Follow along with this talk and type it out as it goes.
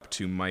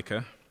to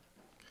Micah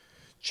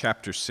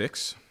chapter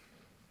 6.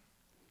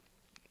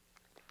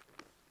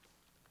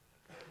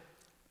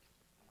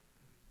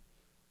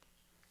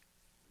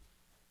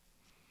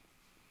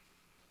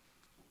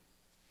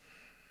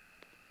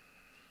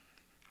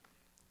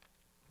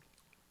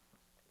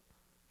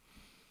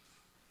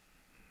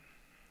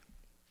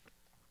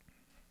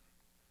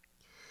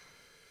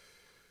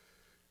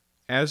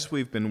 As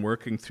we've been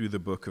working through the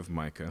book of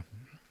Micah,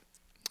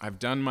 I've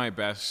done my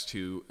best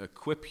to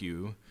equip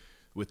you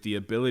with the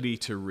ability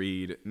to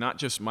read not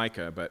just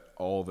Micah, but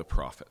all the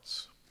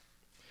prophets.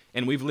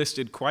 And we've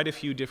listed quite a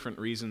few different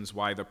reasons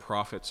why the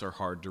prophets are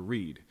hard to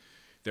read.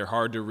 They're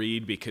hard to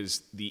read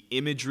because the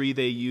imagery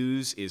they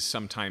use is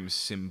sometimes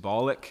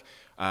symbolic,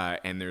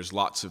 and there's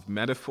lots of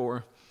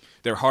metaphor.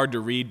 They're hard to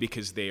read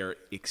because they are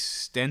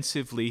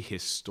extensively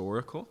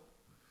historical,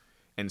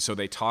 and so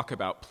they talk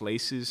about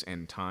places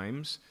and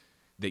times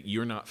that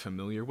you're not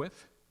familiar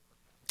with.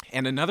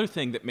 And another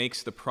thing that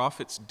makes the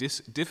prophets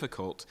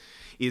difficult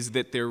is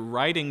that their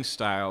writing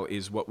style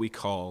is what we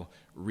call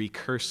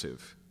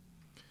recursive.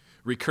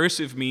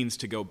 Recursive means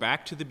to go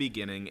back to the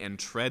beginning and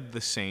tread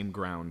the same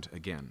ground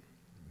again,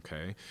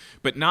 okay?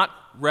 But not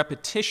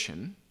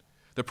repetition.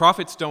 The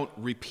prophets don't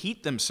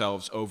repeat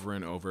themselves over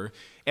and over.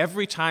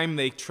 Every time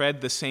they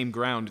tread the same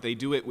ground, they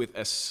do it with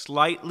a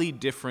slightly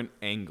different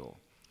angle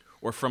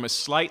or from a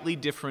slightly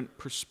different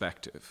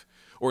perspective,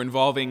 or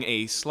involving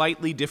a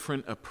slightly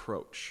different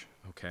approach,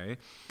 okay?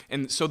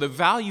 And so the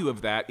value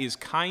of that is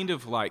kind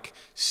of like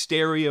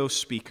stereo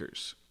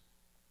speakers.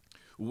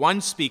 One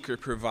speaker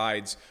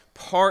provides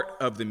part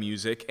of the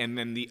music, and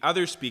then the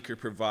other speaker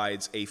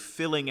provides a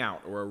filling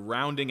out or a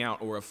rounding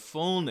out or a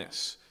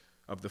fullness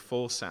of the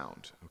full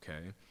sound,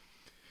 okay?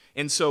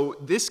 And so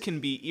this can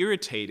be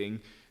irritating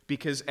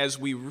because as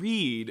we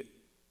read,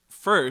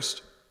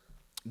 first,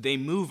 they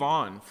move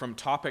on from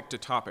topic to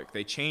topic.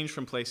 They change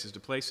from places to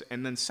place.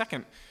 And then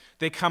second,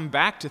 they come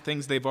back to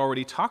things they've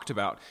already talked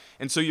about.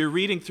 And so you're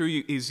reading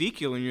through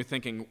Ezekiel and you're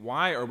thinking,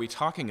 why are we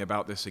talking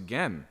about this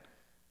again?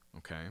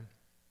 Okay?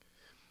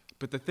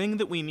 But the thing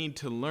that we need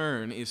to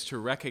learn is to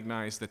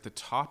recognize that the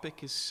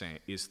topic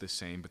is the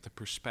same, but the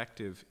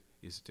perspective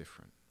is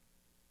different.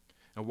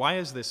 Now, why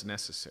is this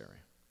necessary?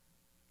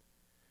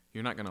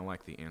 You're not going to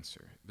like the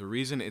answer. The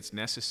reason it's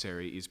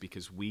necessary is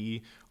because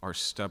we are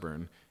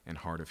stubborn and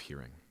hard of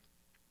hearing.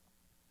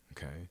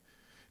 Okay?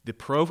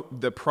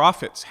 The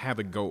prophets have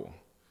a goal,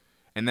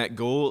 and that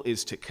goal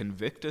is to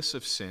convict us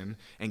of sin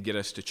and get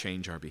us to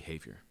change our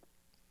behavior.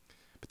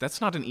 But that's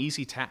not an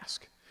easy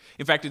task.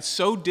 In fact, it's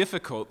so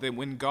difficult that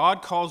when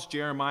God calls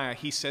Jeremiah,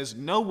 he says,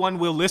 "No one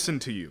will listen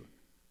to you,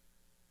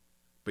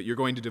 but you're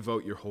going to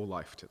devote your whole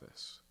life to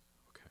this."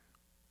 Okay?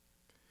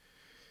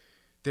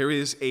 There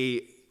is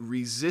a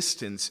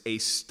resistance, a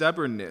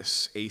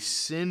stubbornness, a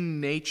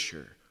sin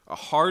nature, a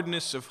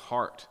hardness of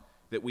heart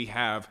that we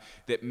have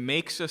that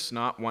makes us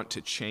not want to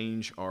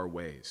change our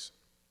ways.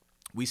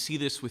 We see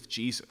this with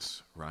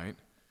Jesus, right?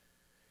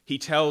 He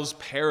tells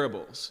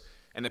parables,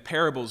 and the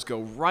parables go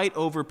right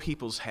over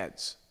people's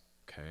heads,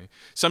 okay?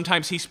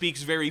 Sometimes he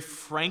speaks very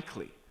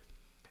frankly,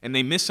 and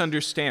they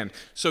misunderstand.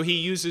 So he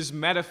uses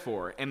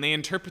metaphor, and they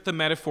interpret the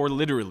metaphor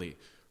literally,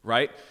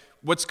 right?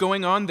 What's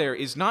going on there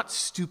is not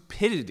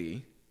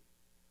stupidity.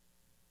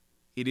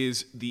 It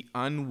is the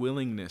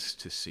unwillingness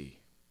to see,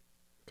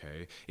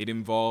 okay? It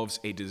involves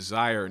a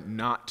desire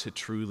not to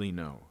truly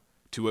know,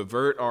 to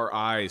avert our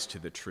eyes to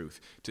the truth,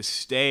 to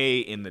stay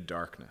in the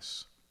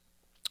darkness,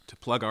 to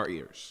plug our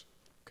ears,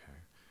 okay?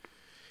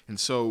 And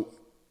so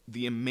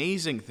the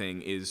amazing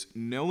thing is,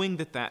 knowing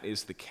that that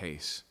is the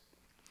case,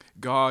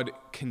 God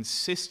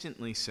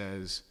consistently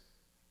says,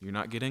 "You're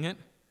not getting it?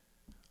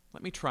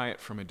 Let me try it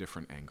from a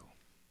different angle."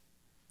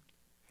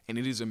 And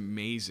it is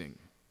amazing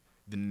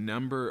the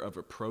number of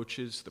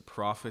approaches the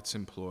prophets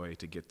employ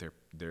to get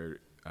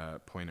their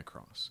point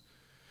across.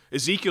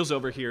 Ezekiel's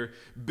over here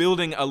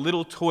building a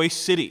little toy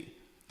city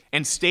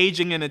and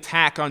staging an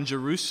attack on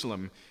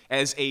Jerusalem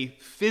as a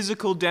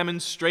physical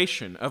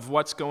demonstration of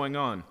what's going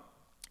on.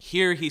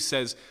 Here he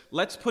says,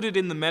 let's put it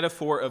in the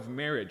metaphor of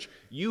marriage.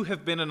 You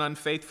have been an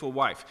unfaithful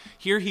wife.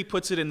 Here he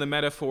puts it in the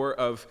metaphor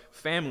of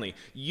family.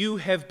 You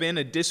have been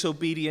a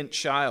disobedient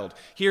child.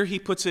 Here he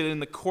puts it in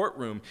the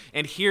courtroom.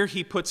 And here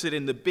he puts it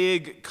in the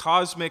big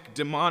cosmic,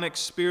 demonic,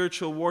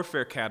 spiritual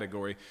warfare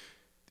category.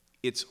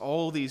 It's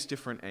all these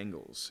different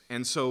angles.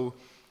 And so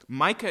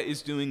Micah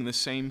is doing the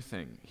same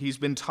thing. He's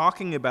been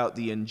talking about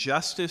the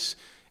injustice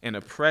and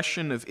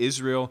oppression of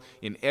Israel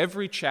in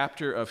every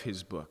chapter of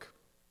his book.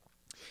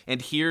 And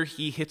here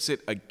he hits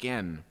it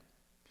again.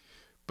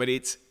 But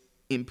it's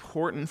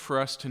important for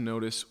us to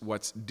notice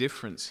what's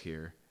different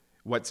here.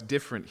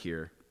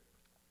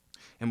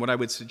 And what I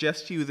would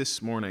suggest to you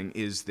this morning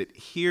is that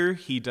here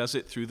he does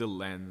it through the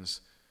lens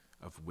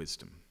of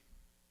wisdom.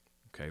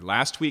 Okay,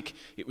 last week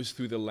it was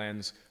through the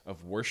lens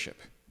of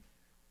worship.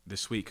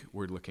 This week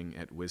we're looking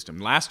at wisdom.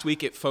 Last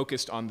week it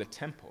focused on the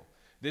temple.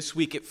 This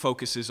week it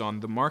focuses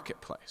on the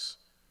marketplace.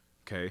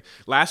 Okay.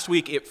 Last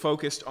week it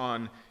focused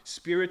on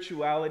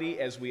spirituality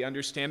as we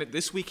understand it.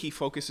 This week he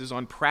focuses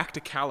on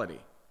practicality.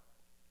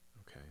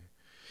 Okay.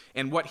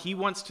 And what he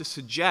wants to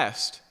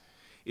suggest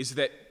is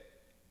that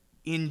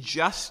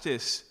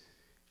injustice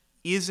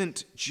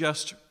isn't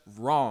just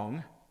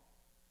wrong,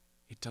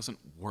 it doesn't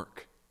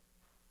work.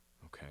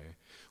 Okay?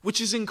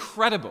 Which is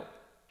incredible,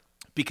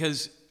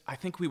 because I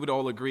think we would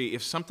all agree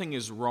if something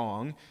is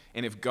wrong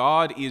and if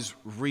God is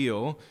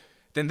real,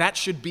 then that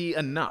should be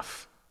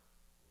enough.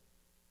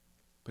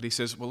 But he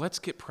says, well, let's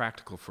get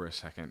practical for a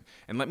second,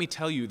 and let me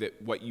tell you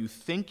that what you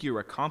think you're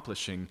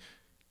accomplishing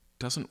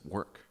doesn't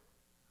work.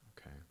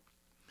 Okay?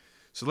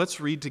 So let's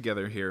read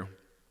together here,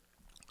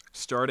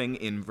 starting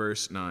in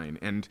verse 9.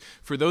 And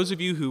for those of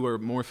you who are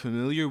more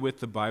familiar with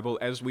the Bible,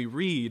 as we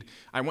read,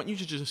 I want you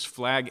to just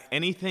flag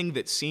anything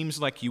that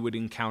seems like you would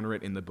encounter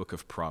it in the book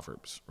of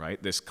Proverbs,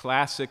 right? This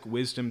classic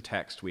wisdom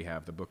text we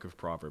have, the book of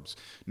Proverbs.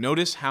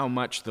 Notice how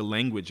much the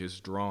language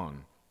is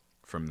drawn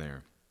from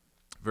there.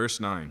 Verse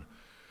 9,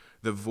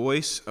 the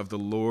voice of the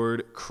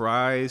Lord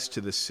cries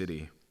to the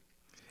city,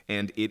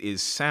 and it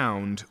is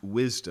sound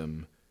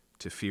wisdom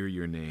to fear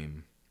your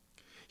name.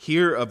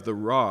 Hear of the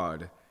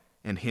rod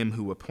and him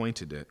who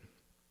appointed it.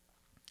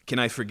 Can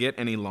I forget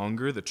any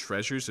longer the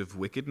treasures of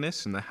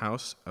wickedness in the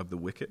house of the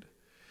wicked,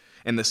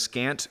 and the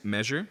scant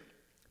measure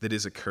that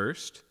is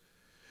accursed?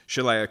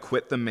 Shall I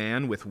acquit the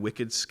man with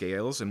wicked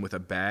scales and with a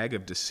bag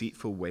of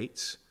deceitful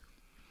weights?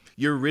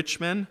 Your rich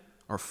men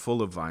are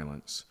full of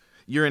violence.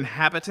 Your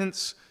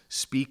inhabitants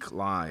speak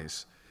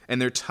lies,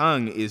 and their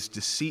tongue is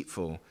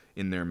deceitful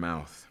in their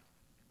mouth.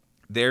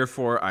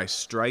 Therefore I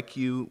strike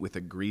you with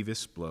a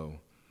grievous blow,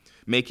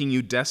 making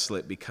you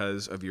desolate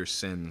because of your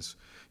sins.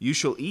 You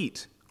shall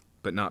eat,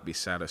 but not be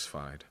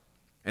satisfied,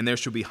 and there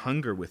shall be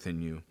hunger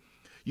within you.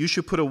 You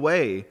shall put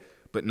away,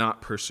 but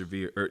not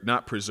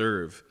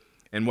preserve,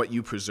 and what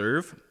you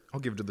preserve, I'll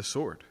give to the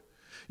sword.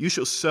 You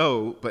shall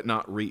sow, but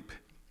not reap.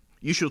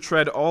 You shall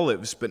tread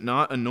olives, but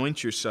not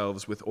anoint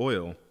yourselves with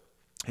oil,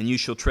 and you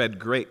shall tread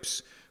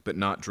grapes, but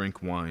not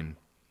drink wine.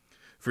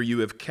 For you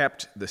have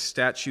kept the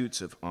statutes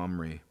of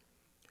Omri,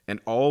 and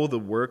all the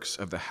works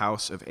of the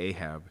house of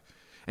Ahab,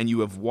 and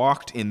you have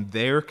walked in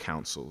their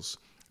counsels,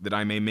 that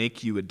I may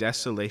make you a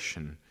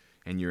desolation,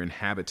 and your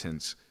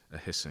inhabitants a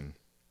hissing.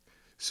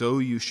 So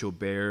you shall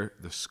bear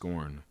the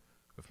scorn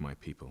of my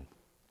people.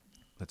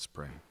 Let's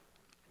pray.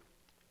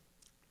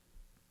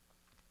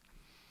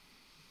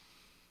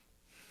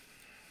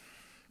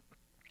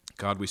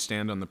 God, we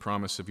stand on the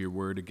promise of your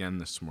word again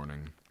this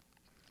morning,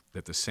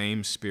 that the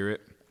same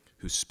Spirit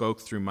who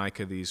spoke through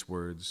Micah these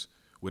words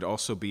would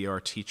also be our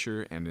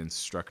teacher and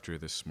instructor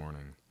this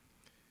morning,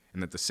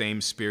 and that the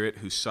same Spirit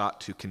who sought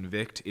to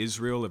convict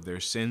Israel of their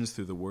sins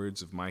through the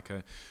words of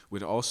Micah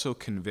would also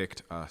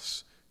convict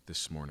us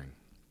this morning.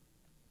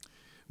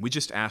 We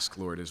just ask,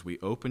 Lord, as we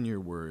open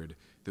your word,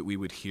 that we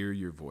would hear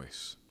your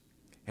voice.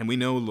 And we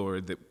know,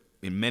 Lord, that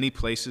in many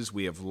places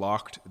we have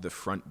locked the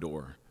front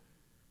door.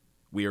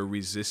 We are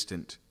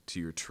resistant to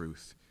your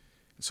truth.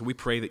 So we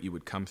pray that you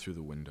would come through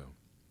the window.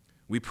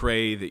 We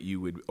pray that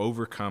you would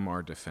overcome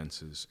our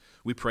defenses.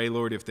 We pray,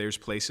 Lord, if there's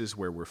places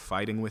where we're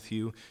fighting with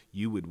you,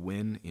 you would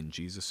win in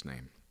Jesus'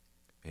 name.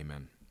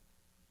 Amen.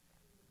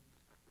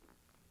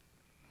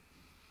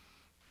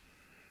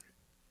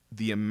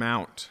 The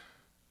amount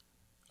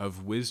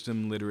of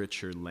wisdom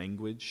literature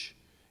language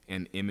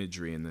and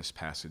imagery in this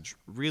passage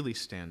really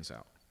stands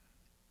out.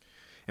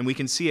 And we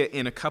can see it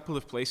in a couple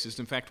of places.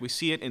 In fact, we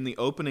see it in the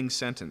opening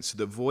sentence.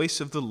 The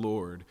voice of the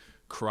Lord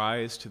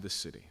cries to the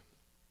city.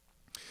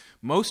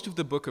 Most of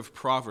the book of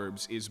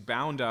Proverbs is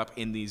bound up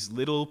in these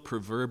little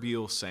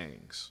proverbial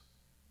sayings,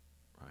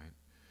 right?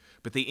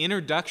 But the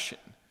introduction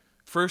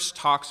first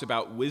talks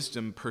about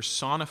wisdom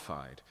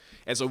personified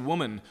as a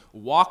woman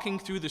walking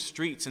through the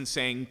streets and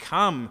saying,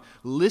 "Come,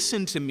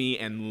 listen to me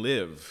and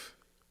live."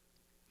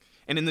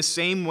 And in the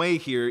same way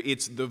here,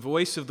 it's the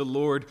voice of the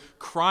Lord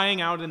crying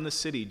out in the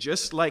city,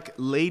 just like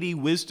Lady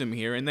Wisdom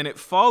here. And then it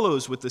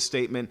follows with the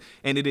statement,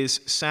 "And it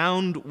is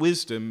sound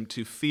wisdom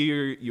to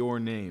fear your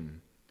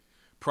name."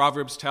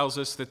 Proverbs tells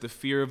us that the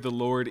fear of the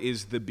Lord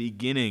is the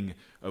beginning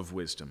of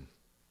wisdom.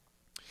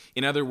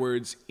 In other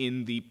words,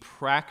 in the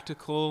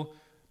practical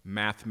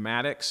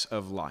mathematics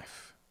of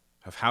life,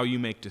 of how you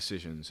make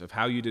decisions, of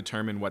how you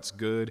determine what's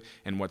good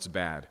and what's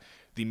bad,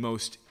 the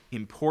most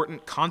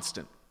important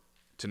constant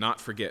to not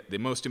forget, the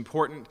most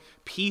important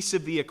piece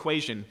of the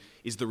equation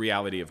is the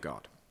reality of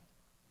God.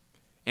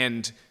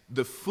 And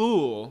the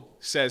fool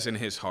says in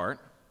his heart,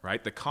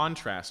 right, the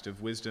contrast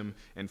of wisdom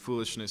and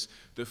foolishness,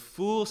 the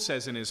fool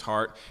says in his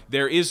heart,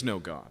 there is no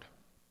God.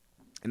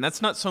 And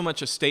that's not so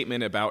much a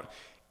statement about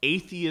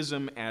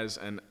atheism as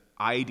an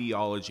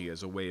ideology,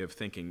 as a way of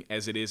thinking,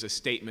 as it is a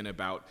statement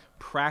about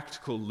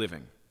practical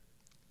living.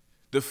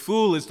 The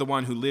fool is the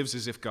one who lives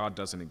as if God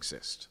doesn't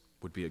exist,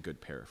 would be a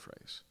good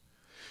paraphrase.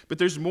 But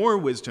there's more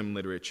wisdom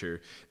literature.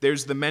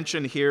 There's the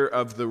mention here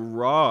of the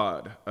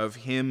rod of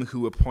him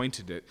who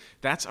appointed it.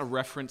 That's a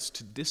reference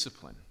to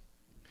discipline,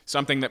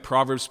 something that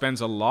Proverbs spends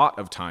a lot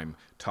of time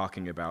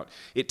talking about.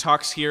 It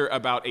talks here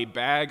about a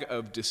bag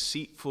of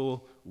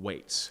deceitful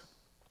weights.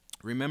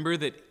 Remember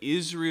that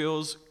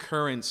Israel's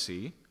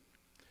currency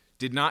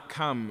did not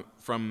come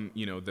from,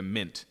 the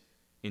mint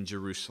in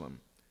Jerusalem.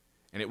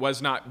 And it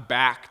was not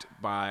backed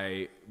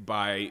by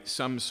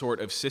some sort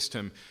of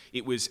system.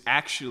 It was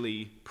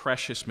actually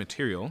precious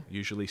material,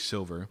 usually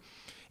silver,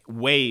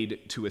 weighed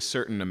to a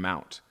certain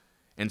amount.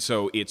 And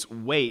so its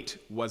weight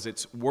was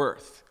its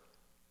worth.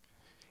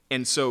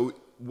 And so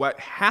what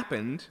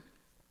happened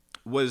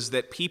was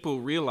that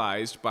people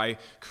realized by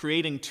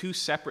creating two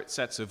separate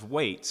sets of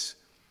weights,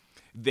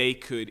 they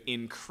could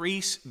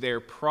increase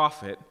their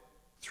profit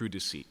through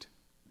deceit.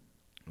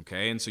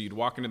 Okay, and so you'd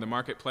walk into the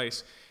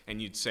marketplace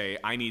and you'd say,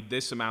 I need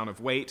this amount of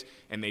weight,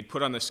 and they'd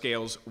put on the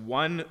scales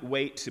one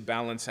weight to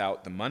balance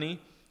out the money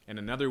and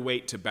another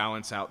weight to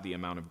balance out the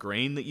amount of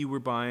grain that you were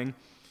buying,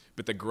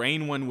 but the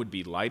grain one would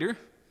be lighter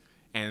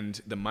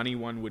and the money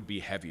one would be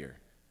heavier.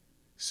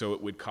 So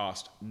it would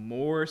cost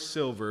more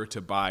silver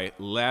to buy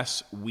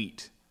less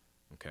wheat.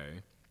 Okay,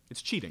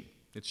 it's cheating.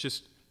 It's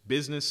just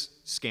business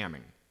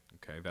scamming.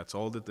 Okay, that's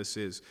all that this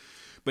is.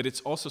 But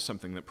it's also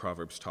something that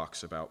Proverbs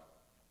talks about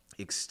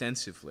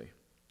extensively,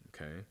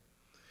 okay?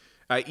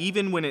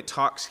 Even when it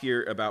talks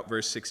here about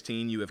verse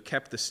 16, you have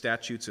kept the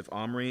statutes of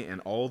Omri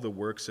and all the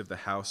works of the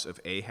house of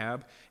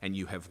Ahab, and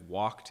you have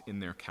walked in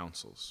their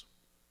counsels.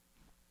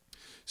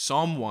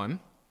 Psalm 1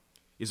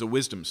 is a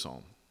wisdom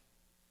psalm,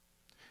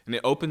 and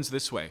it opens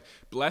this way: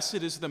 Blessed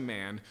is the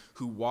man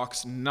who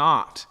walks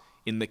not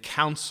in the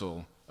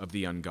counsel of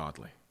the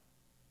ungodly.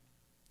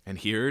 And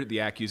here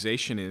the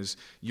accusation is,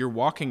 you're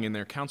walking in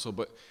their counsel,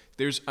 but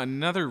there's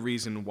another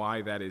reason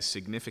why that is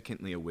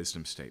significantly a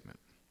wisdom statement.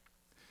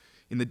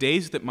 In the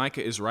days that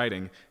Micah is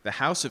writing, the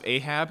house of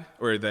Ahab,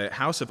 or the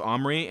house of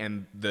Omri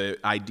and the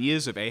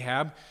ideas of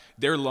Ahab,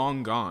 they're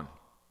long gone,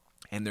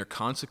 and their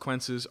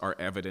consequences are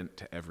evident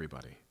to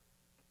everybody.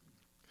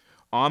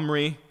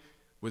 Omri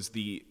was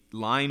the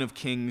line of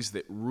kings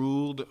that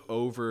ruled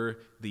over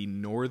the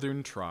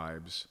northern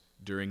tribes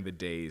during the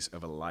days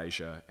of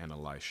Elijah and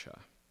Elisha.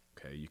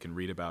 Okay, you can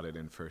read about it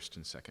in 1st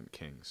and 2nd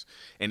Kings.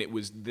 And it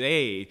was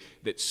they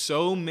that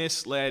so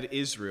misled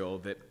Israel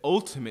that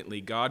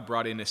ultimately God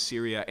brought in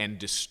Assyria and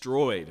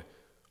destroyed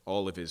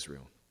all of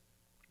Israel.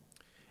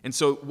 And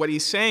so what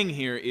he's saying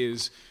here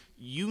is,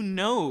 you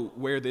know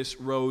where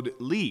this road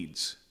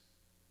leads,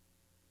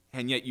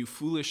 and yet you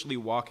foolishly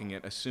walking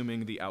it,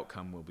 assuming the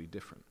outcome will be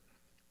different.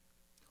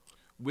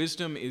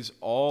 Wisdom is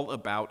all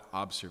about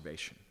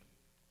observation.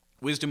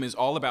 Wisdom is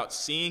all about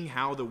seeing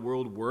how the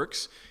world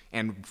works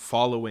and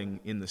following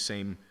in the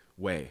same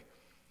way.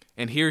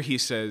 And here he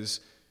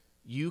says,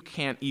 you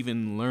can't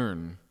even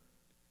learn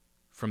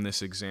from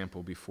this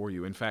example before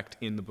you. In fact,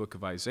 in the book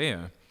of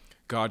Isaiah,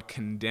 God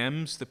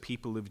condemns the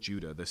people of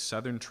Judah, the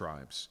southern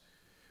tribes,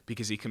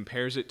 because he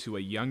compares it to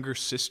a younger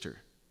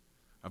sister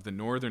of the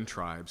northern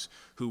tribes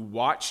who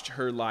watched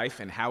her life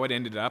and how it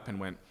ended up and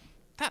went,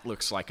 that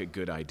looks like a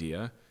good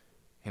idea,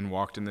 and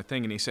walked in the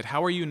thing. And he said,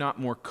 how are you not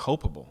more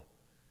culpable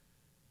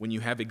when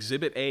you have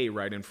Exhibit A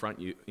right in front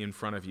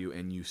of you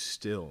and you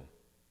still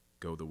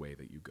go the way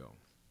that you go?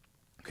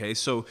 Okay,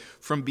 so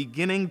from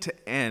beginning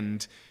to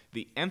end,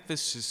 the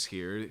emphasis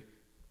here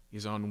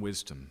is on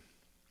wisdom.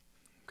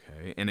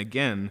 Okay, and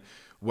again,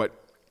 what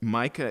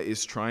Micah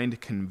is trying to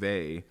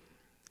convey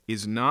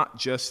is not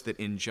just that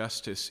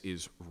injustice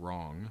is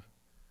wrong,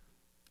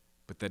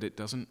 but that it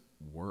doesn't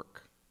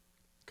work.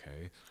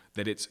 Okay,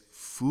 that it's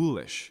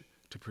foolish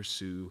to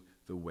pursue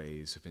the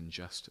ways of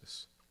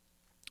injustice.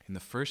 And the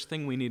first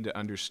thing we need to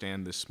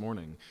understand this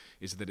morning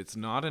is that it's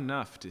not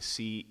enough to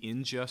see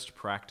unjust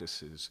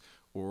practices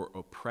or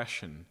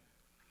oppression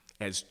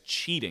as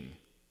cheating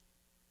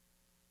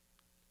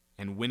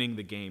and winning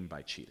the game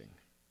by cheating,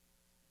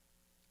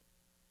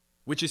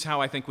 which is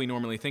how I think we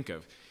normally think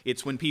of.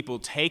 It's when people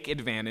take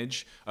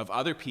advantage of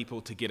other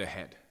people to get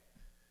ahead.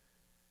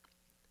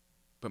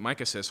 But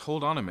Micah says,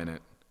 hold on a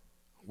minute.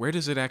 Where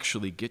does it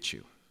actually get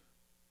you?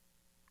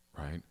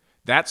 Right?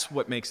 That's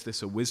what makes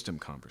this a wisdom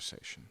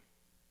conversation.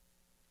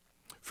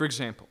 For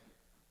example,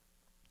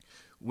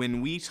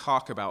 when we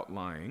talk about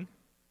lying,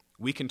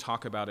 we can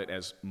talk about it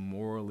as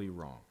morally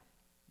wrong,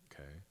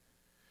 okay?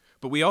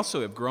 But we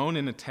also have grown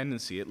in a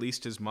tendency, at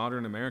least as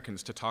modern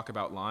Americans, to talk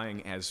about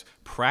lying as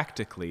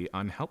practically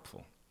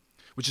unhelpful,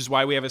 which is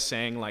why we have a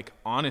saying like,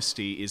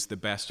 honesty is the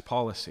best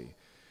policy.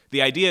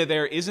 The idea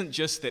there isn't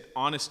just that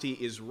honesty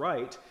is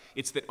right,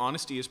 it's that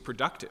honesty is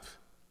productive.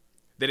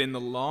 That in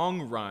the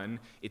long run,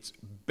 it's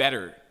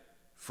better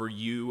for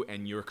you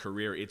and your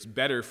career. It's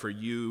better for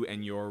you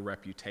and your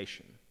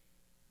reputation.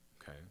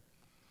 Okay?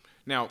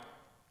 Now,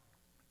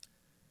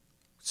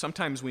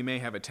 sometimes we may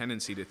have a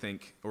tendency to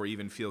think or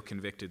even feel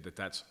convicted that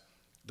that's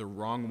the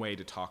wrong way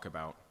to talk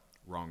about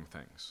wrong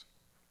things.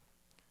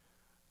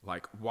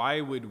 Like,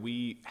 why would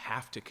we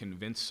have to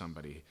convince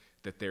somebody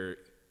that their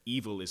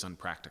evil is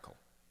unpractical?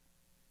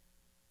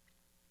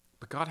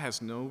 But God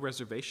has no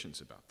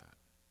reservations about that.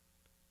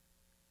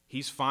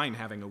 He's fine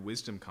having a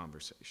wisdom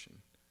conversation.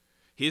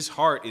 His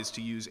heart is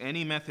to use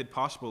any method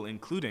possible,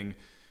 including,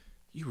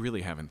 you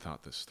really haven't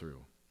thought this through.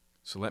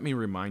 So let me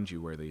remind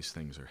you where these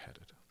things are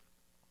headed.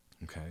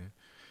 Okay?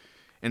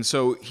 And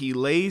so he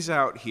lays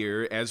out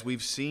here, as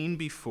we've seen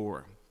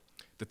before,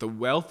 that the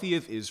wealthy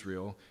of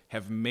Israel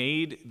have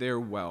made their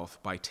wealth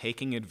by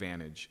taking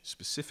advantage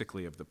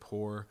specifically of the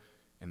poor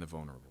and the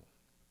vulnerable.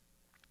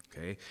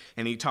 Okay?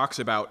 And he talks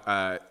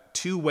about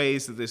two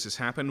ways that this has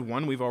happened.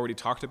 One we've already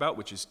talked about,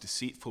 which is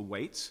deceitful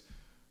weights,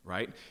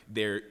 right?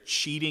 They're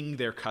cheating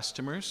their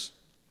customers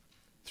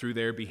through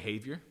their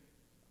behavior.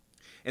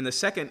 And the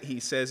second, he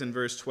says in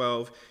verse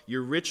 12,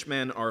 your rich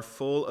men are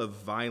full of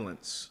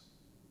violence.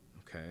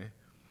 Okay?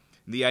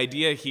 The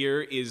idea here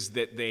is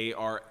that they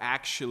are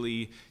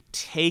actually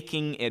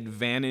taking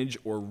advantage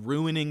or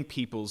ruining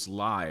people's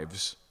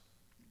lives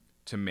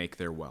to make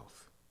their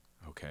wealth.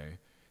 Okay?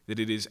 That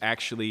it is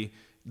actually,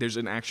 there's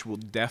an actual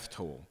death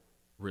toll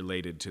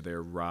related to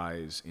their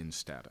rise in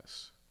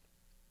status.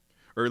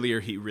 Earlier,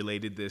 he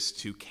related this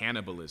to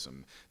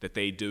cannibalism, that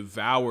they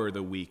devour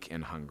the weak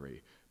and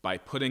hungry. By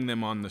putting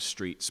them on the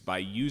streets, by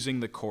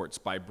using the courts,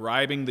 by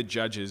bribing the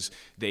judges,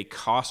 they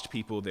cost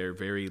people their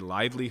very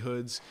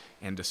livelihoods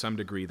and to some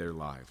degree their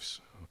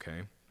lives.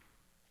 Okay?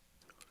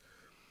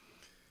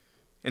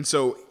 And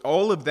so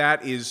all of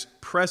that is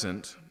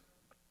present,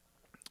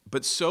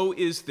 but so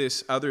is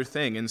this other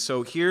thing. And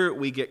so here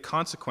we get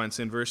consequence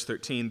in verse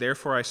 13.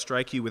 Therefore I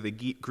strike you with a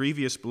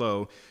grievous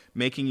blow,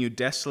 making you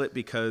desolate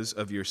because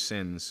of your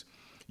sins.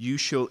 You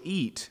shall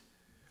eat,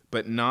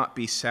 but not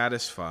be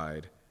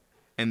satisfied,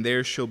 and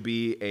there shall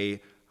be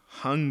a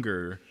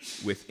hunger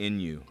within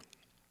you.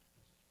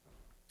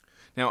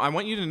 Now, I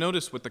want you to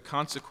notice what the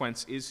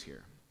consequence is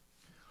here.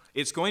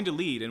 It's going to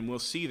lead, and we'll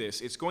see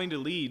this, it's going to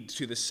lead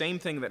to the same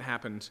thing that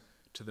happened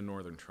to the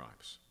northern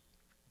tribes.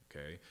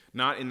 Okay?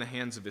 Not in the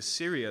hands of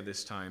Assyria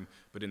this time,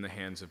 but in the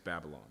hands of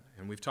Babylon.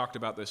 And we've talked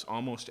about this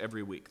almost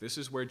every week. This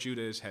is where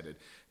Judah is headed.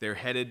 They're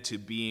headed to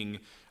being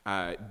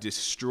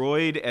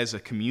destroyed as a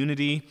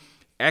community,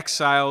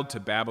 exiled to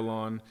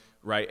Babylon,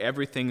 right?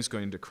 Everything's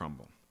going to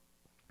crumble.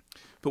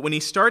 But when he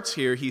starts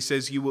here, he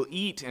says, you will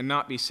eat and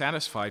not be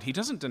satisfied. He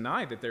doesn't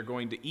deny that they're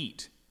going to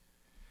eat.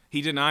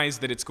 He denies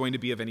that it's going to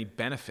be of any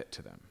benefit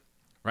to them,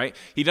 right?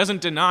 He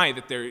doesn't deny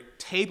that their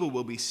table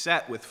will be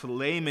set with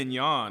filet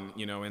mignon,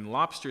 and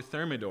lobster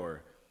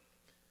thermidor.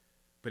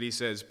 But he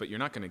says, but you're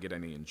not going to get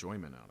any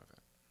enjoyment out of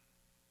it.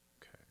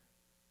 Okay.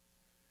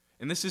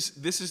 And this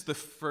is the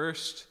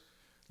first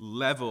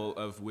level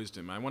of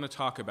wisdom. I want to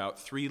talk about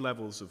 3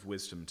 levels of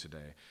wisdom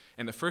today.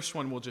 And the first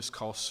one we'll just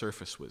call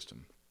surface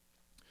wisdom,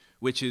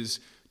 which is,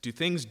 do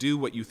things do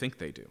what you think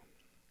they do?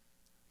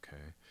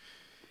 Okay.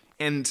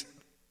 And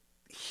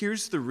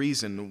here's the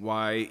reason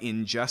why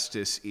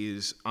injustice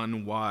is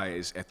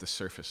unwise at the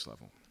surface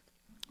level.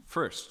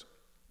 First,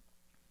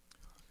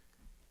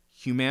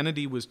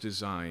 humanity was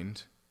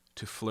designed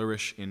to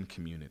flourish in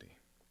community.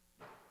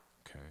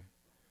 Okay.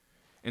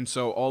 And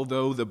so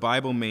although the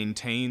Bible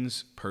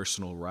maintains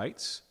personal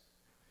rights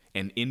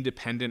and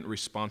independent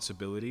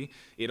responsibility,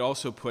 it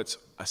also puts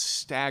a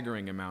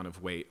staggering amount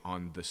of weight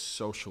on the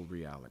social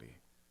reality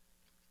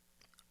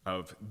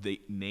of the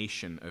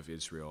nation of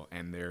Israel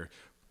and their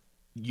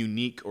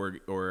unique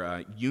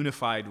or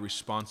unified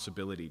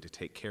responsibility to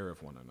take care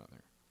of one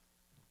another.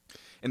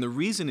 And the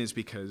reason is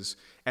because,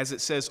 as it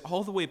says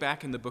all the way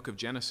back in the book of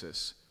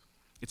Genesis,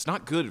 it's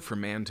not good for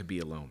man to be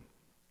alone.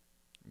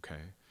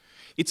 Okay?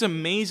 It's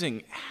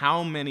amazing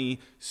how many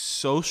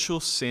social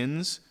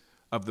sins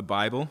of the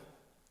Bible,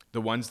 the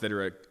ones that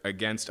are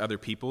against other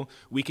people,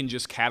 we can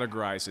just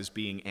categorize as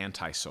being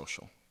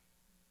antisocial.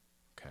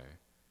 Okay?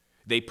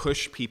 They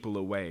push people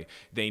away.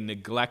 They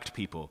neglect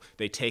people.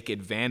 They take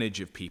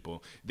advantage of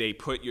people. They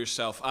put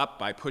yourself up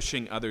by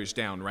pushing others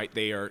down, right?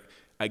 They are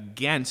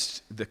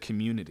against the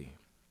community.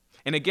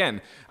 And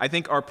again, I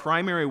think our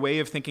primary way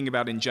of thinking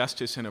about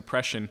injustice and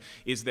oppression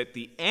is that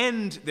the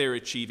end they're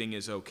achieving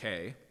is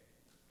okay,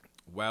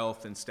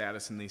 wealth and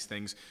status and these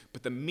things,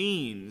 but the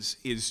means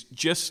is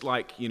just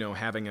like,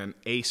 having an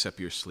ace up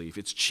your sleeve.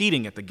 It's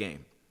cheating at the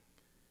game.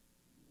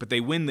 But they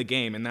win the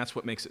game, and that's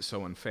what makes it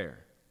so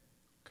unfair.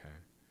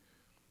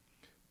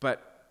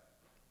 But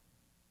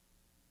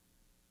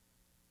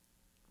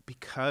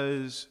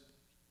because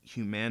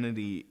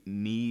humanity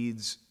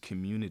needs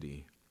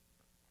community,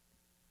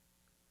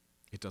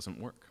 it doesn't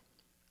work.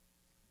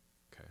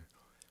 Okay.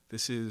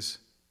 This is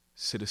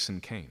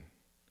Citizen Kane,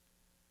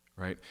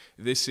 right?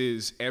 This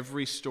is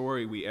every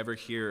story we ever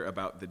hear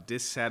about the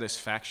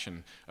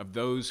dissatisfaction of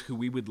those who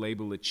we would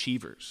label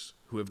achievers,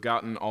 who have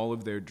gotten all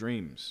of their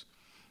dreams.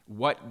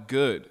 What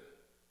good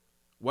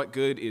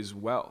is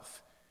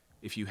wealth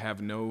if you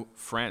have no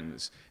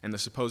friends, and the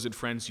supposed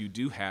friends you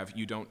do have,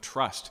 you don't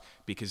trust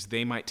because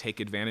they might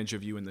take advantage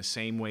of you in the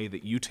same way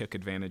that you took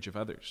advantage of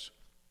others?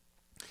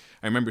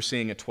 I remember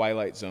seeing a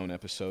Twilight Zone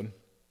episode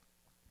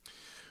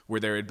where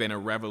there had been a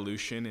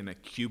revolution in a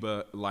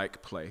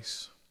Cuba-like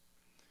place,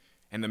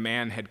 and the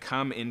man had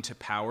come into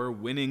power,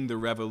 winning the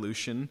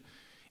revolution,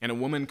 and a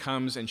woman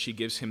comes and she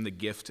gives him the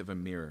gift of a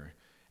mirror,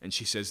 and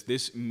she says,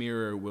 "This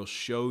mirror will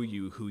show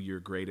you who your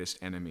greatest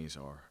enemies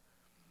are."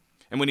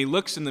 And when he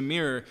looks in the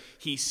mirror,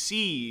 he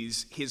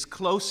sees his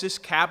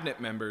closest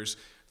cabinet members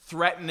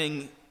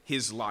threatening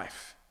his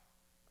life.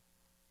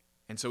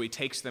 And so he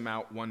takes them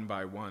out one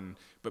by one.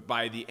 But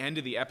by the end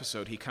of the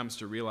episode, he comes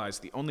to realize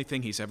the only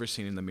thing he's ever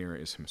seen in the mirror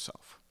is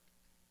himself.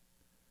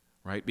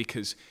 Right?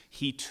 Because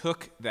he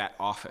took that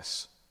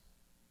office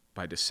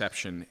by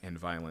deception and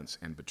violence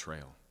and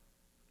betrayal.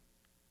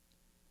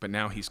 But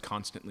now he's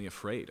constantly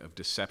afraid of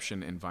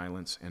deception and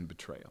violence and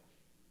betrayal.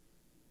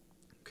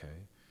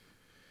 Okay?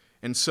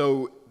 And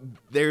so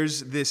there's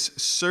this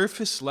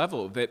surface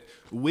level that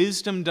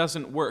wisdom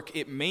doesn't work.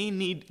 It may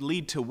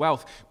lead to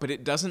wealth, but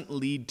it doesn't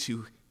lead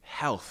to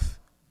health.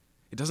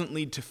 It doesn't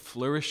lead to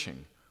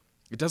flourishing.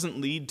 It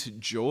doesn't lead to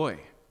joy.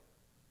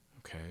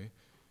 Okay?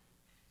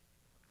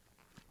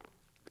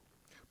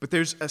 But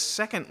there's a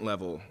second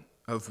level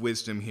of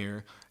wisdom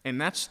here, and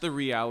that's the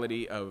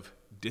reality of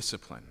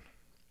discipline.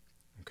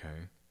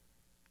 Okay?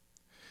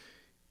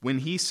 When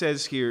he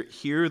says here,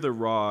 "Hear the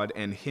rod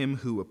and him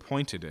who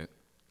appointed it,"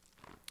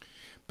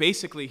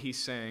 basically he's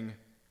saying,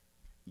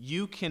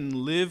 you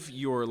can live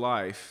your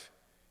life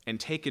and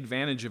take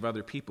advantage of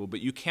other people, but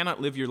you cannot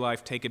live your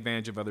life, take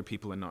advantage of other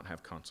people, and not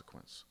have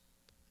consequence.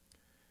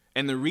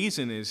 And the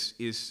reason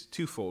is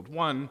twofold.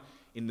 One,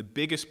 in the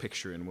biggest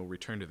picture, and we'll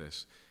return to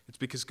this, it's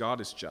because God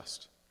is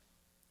just,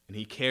 and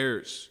he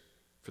cares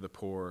for the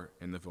poor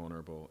and the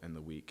vulnerable and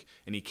the weak,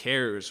 and he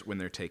cares when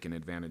they're taken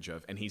advantage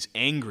of, and he's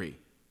angry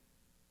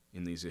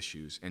in these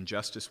issues, and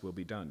justice will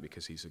be done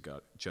because he's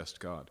a just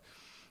God.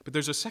 But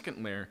there's a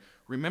second layer.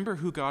 Remember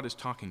who God is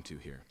talking to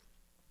here.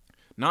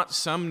 Not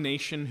some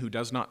nation who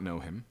does not know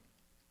him,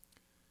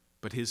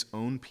 but his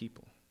own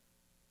people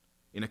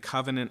in a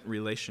covenant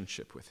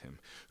relationship with him,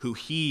 who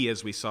he,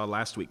 as we saw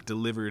last week,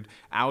 delivered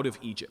out of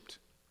Egypt,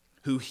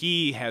 who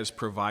he has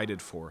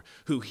provided for,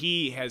 who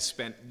he has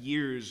spent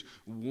years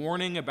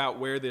warning about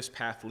where this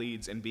path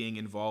leads and being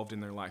involved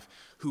in their life,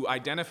 who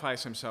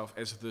identifies himself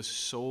as the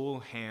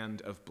sole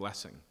hand of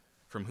blessing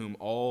from whom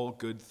all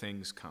good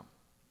things come.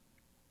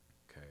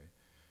 Okay?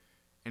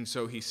 And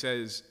so he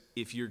says,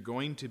 if you're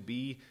going to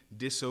be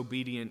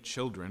disobedient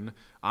children,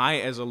 I,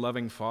 as a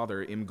loving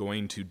father, am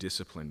going to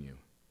discipline you.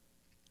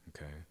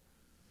 Okay?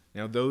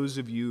 Now, those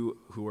of you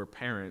who are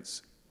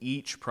parents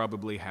each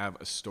probably have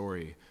a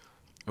story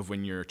of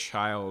when your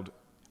child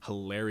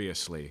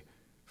hilariously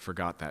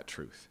forgot that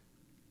truth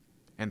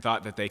and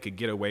thought that they could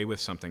get away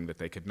with something that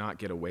they could not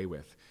get away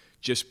with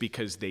just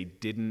because they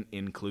didn't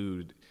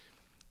include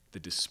the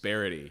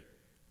disparity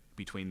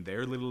between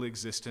their little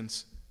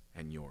existence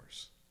and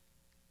yours.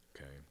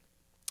 Okay?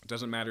 It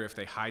doesn't matter if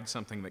they hide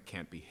something that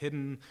can't be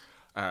hidden,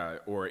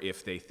 or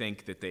if they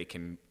think that they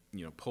can,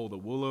 pull the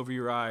wool over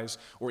your eyes,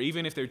 or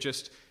even if they're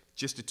just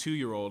a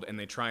 2-year-old and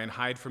they try and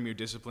hide from your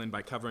discipline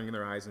by covering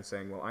their eyes and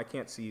saying, well, I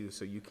can't see you,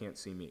 so you can't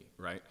see me,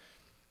 right?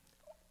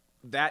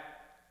 That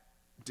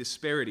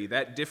disparity,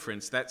 that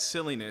difference, that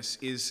silliness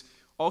is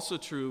also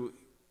true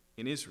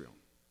in Israel.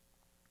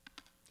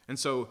 And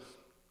so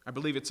I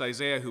believe it's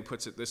Isaiah who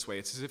puts it this way.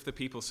 It's as if the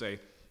people say,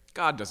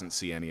 God doesn't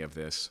see any of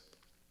this.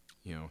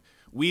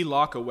 We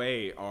lock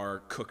away our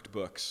cooked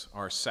books,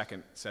 our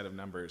second set of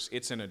numbers.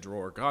 It's in a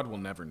drawer. God will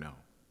never know,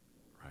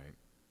 right?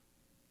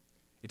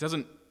 It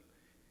doesn't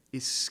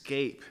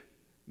escape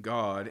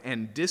God.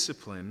 And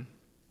discipline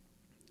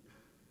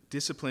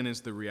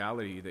is the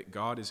reality that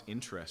God is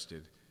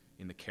interested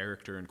in the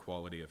character and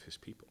quality of his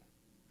people.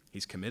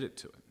 He's committed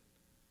to it.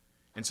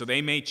 And so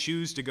they may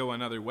choose to go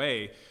another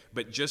way,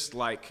 but just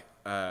like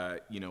a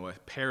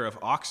pair of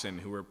oxen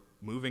who are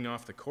moving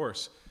off the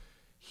course,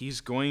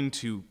 he's going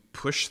to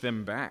push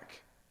them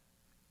back.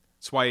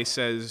 That's why he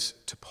says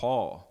to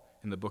Paul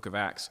in the book of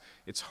Acts,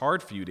 it's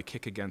hard for you to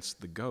kick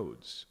against the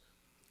goads.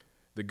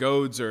 The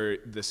goads are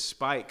the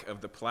spike of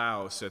the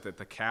plow so that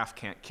the calf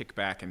can't kick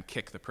back and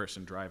kick the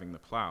person driving the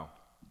plow.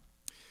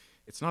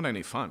 It's not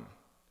any fun,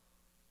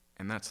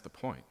 and that's the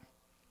point.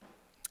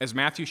 As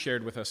Matthew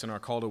shared with us in our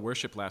call to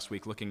worship last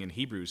week, looking in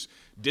Hebrews,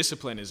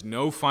 discipline is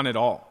no fun at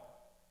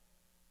all,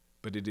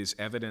 but it is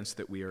evidence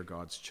that we are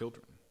God's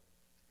children.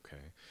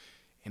 Okay?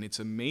 And it's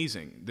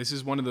amazing. This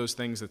is one of those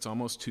things that's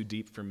almost too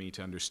deep for me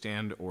to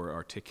understand or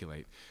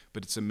articulate,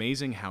 but it's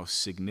amazing how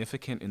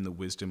significant in the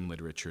wisdom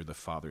literature the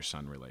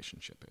father-son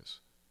relationship is.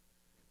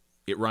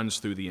 It runs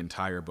through the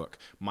entire book.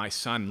 My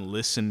son,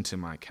 listen to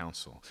my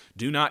counsel.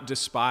 Do not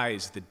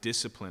despise the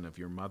discipline of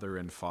your mother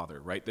and father,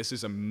 right? This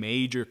is a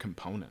major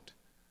component.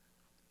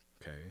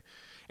 Okay?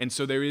 And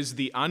so there is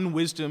the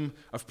unwisdom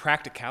of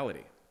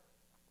practicality.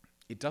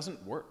 It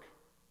doesn't work.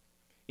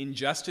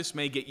 Injustice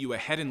may get you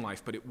ahead in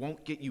life, but it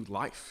won't get you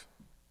life.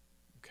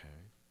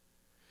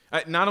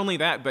 Okay. Not only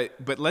that,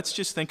 but let's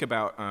just think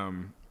about,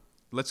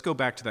 let's go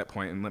back to that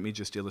point and let me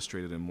just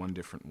illustrate it in one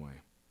different way.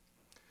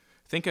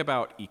 Think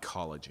about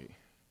ecology,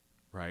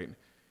 right?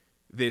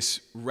 This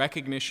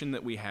recognition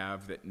that we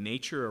have that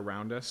nature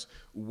around us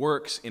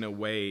works in a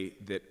way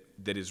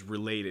that is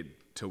related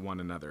to one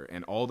another,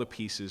 and all the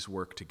pieces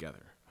work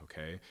together,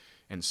 okay?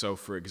 And so,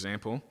 for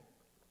example,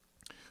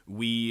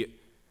 we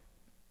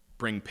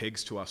bring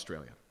pigs to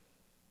Australia.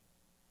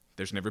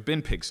 There's never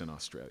been pigs in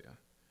Australia.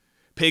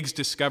 Pigs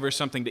discover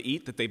something to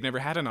eat that they've never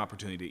had an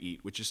opportunity to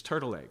eat, which is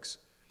turtle eggs.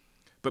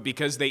 But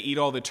because they eat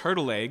all the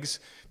turtle eggs,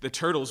 the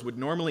turtles would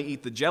normally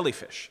eat the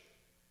jellyfish.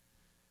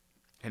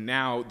 And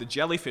now the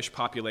jellyfish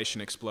population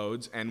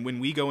explodes, and when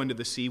we go into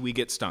the sea, we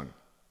get stung.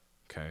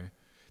 Okay?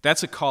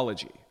 That's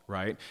ecology,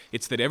 right?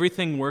 It's that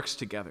everything works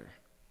together.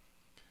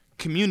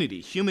 Human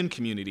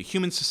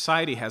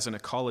society has an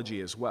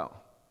ecology as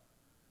well.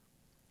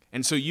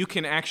 And so you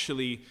can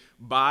actually,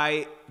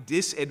 by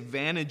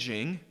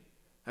disadvantaging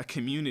a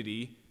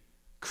community,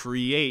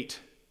 create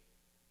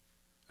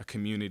a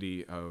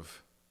community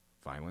of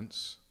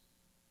violence,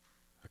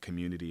 a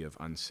community of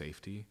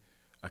unsafety,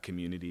 a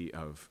community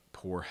of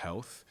poor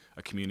health,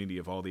 a community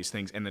of all these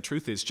things. And the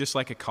truth is, just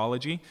like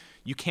ecology,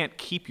 you can't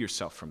keep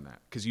yourself from that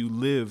because you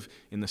live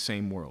in the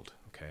same world,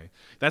 okay?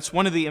 That's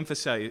one of the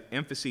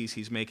emphases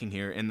he's making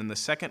here. And then the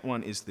second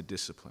one is the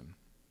discipline.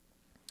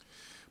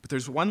 But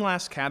there's one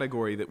last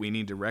category that we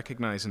need to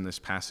recognize in this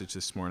passage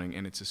this morning,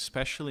 and it's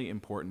especially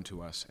important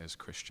to us as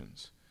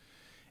Christians.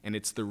 And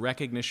it's the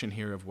recognition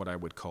here of what I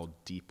would call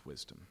deep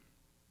wisdom.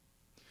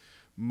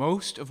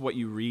 Most of what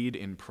you read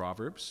in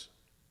Proverbs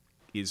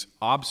is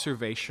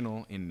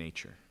observational in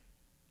nature,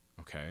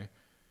 okay?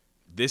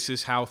 This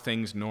is how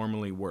things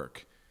normally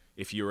work.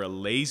 If you're a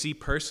lazy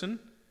person,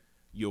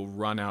 you'll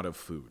run out of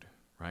food,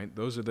 right?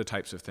 Those are the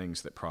types of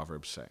things that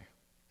Proverbs say,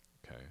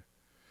 okay?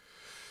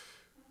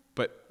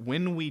 But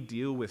when we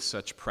deal with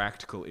such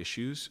practical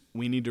issues,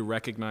 we need to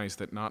recognize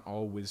that not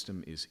all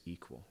wisdom is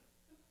equal.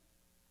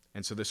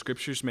 And so the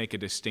scriptures make a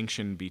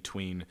distinction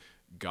between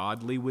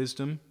godly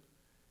wisdom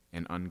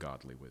and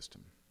ungodly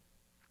wisdom.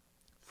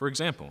 For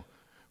example,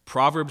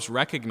 Proverbs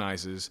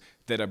recognizes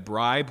that a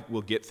bribe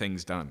will get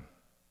things done.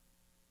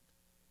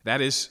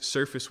 That is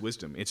surface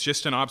wisdom. It's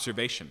just an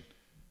observation.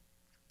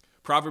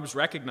 Proverbs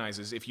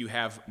recognizes if you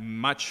have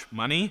much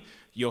money,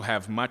 you'll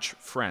have much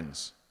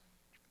friends.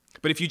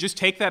 But if you just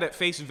take that at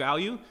face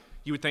value,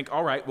 you would think,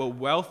 all right, well,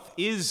 wealth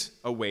is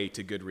a way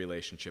to good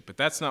relationship, but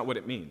that's not what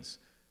it means.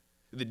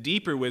 The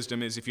deeper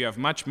wisdom is if you have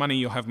much money,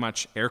 you'll have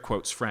much, air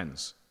quotes,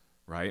 friends,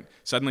 right?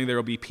 Suddenly there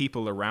will be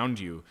people around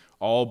you,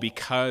 all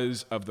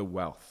because of the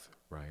wealth,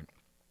 right?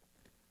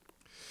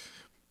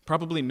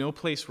 Probably no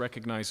place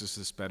recognizes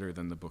this better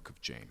than the book of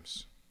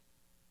James.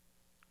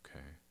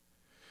 Okay.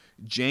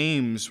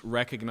 James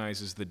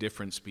recognizes the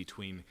difference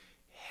between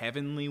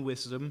heavenly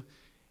wisdom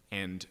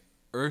and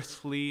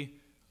earthly,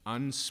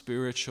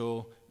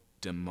 unspiritual,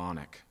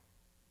 demonic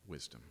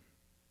wisdom.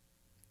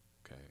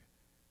 Okay.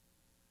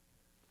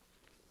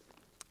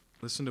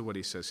 Listen to what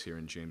he says here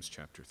in James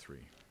chapter 3.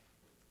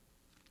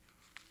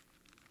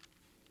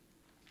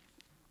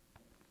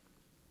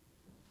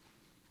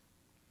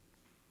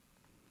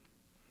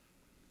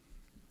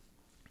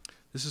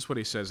 This is what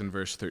he says in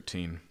verse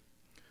 13.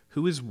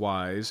 Who is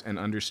wise and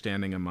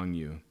understanding among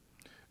you?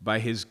 By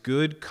his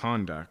good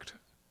conduct,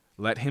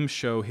 let him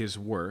show his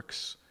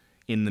works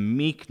in the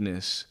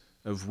meekness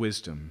of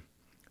wisdom.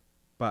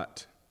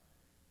 But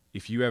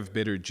if you have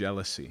bitter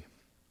jealousy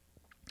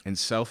and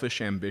selfish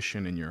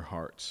ambition in your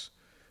hearts,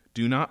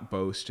 do not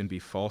boast and be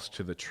false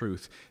to the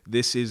truth.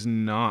 This is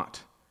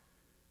not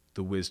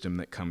the wisdom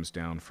that comes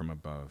down from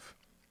above,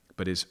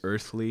 but is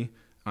earthly,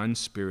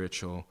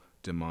 unspiritual,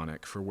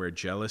 demonic. For where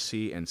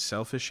jealousy and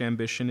selfish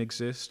ambition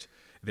exist,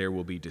 there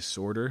will be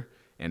disorder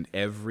and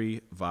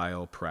every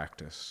vile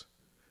practice.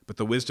 But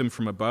the wisdom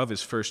from above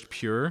is first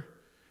pure,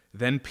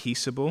 then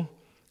peaceable,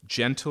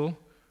 gentle,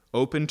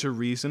 open to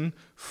reason,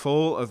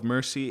 full of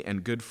mercy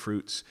and good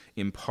fruits,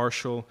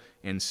 impartial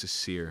and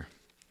sincere.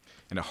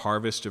 And a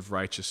harvest of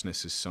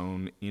righteousness is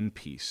sown in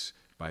peace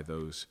by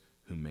those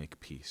who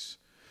make peace.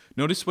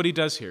 Notice what he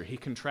does here. He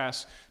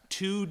contrasts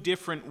two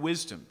different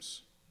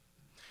wisdoms.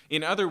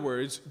 In other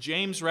words,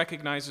 James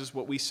recognizes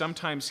what we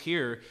sometimes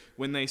hear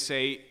when they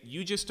say,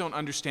 you just don't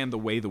understand the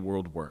way the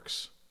world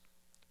works,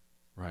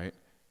 right?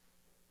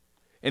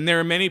 And there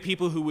are many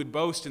people who would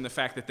boast in the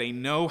fact that they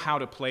know how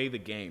to play the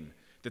game,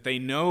 that they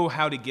know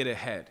how to get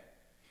ahead.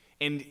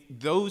 And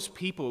those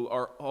people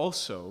are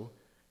also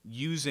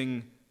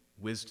using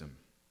wisdom.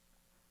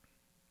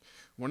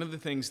 One of the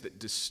things that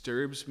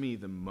disturbs me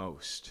the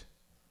most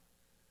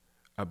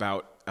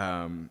about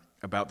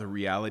the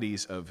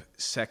realities of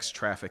sex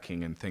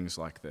trafficking and things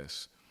like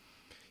this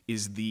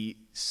is the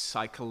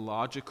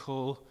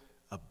psychological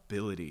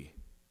ability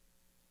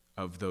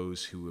of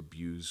those who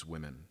abuse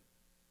women.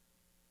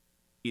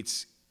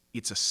 It's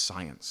a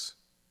science,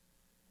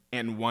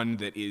 and one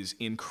that is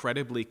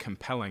incredibly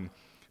compelling,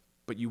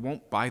 but you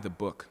won't buy the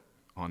book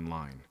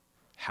online,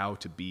 How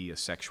to Be a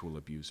Sexual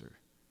Abuser,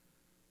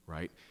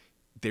 right?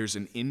 There's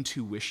an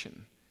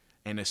intuition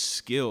and a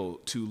skill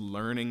to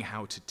learning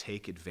how to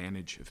take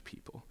advantage of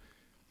people.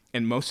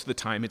 And most of the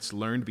time, it's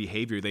learned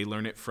behavior. They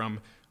learn it from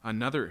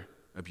another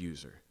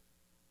abuser,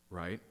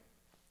 right?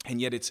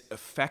 And yet its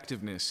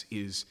effectiveness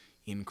is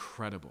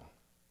incredible.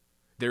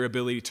 Their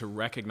ability to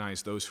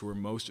recognize those who are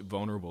most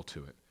vulnerable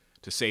to it,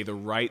 to say the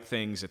right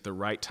things at the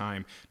right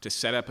time, to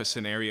set up a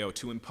scenario,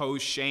 to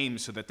impose shame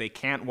so that they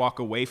can't walk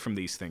away from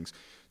these things,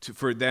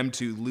 for them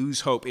to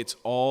lose hope. It's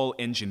all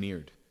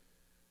engineered.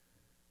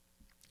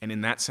 And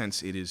in that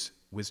sense, it is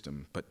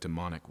wisdom, but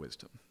demonic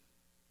wisdom.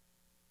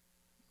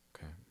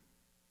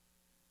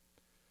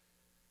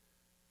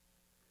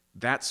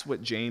 That's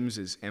what James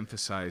is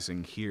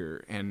emphasizing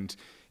here. And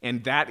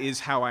that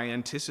is how I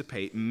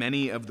anticipate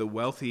many of the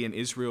wealthy in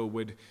Israel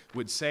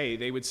would say.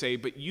 They would say,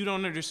 but you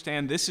don't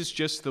understand, this is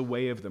just the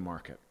way of the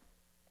market.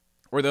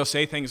 Or they'll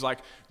say things like,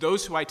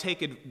 those who I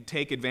take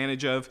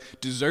advantage of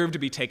deserve to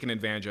be taken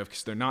advantage of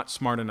because they're not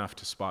smart enough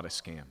to spot a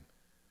scam.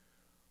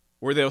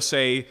 Or they'll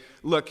say,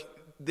 look,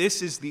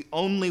 this is the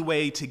only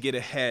way to get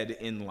ahead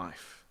in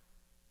life.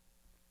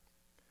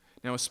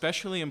 Now,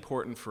 especially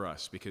important for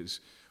us, because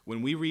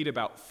when we read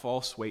about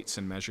false weights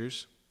and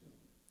measures,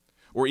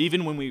 or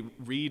even when we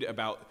read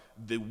about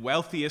the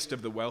wealthiest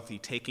of the wealthy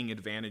taking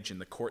advantage in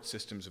the court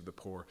systems of the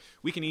poor,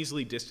 we can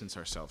easily distance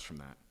ourselves from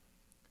that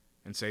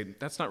and say,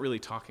 that's not really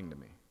talking to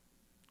me.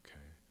 Okay.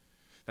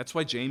 That's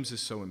why James is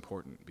so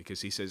important,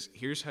 because he says,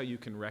 here's how you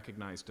can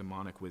recognize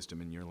demonic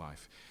wisdom in your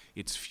life.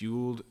 It's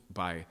fueled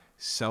by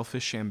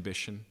selfish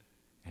ambition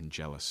and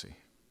jealousy.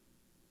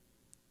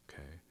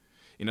 Okay.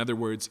 In other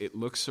words, it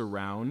looks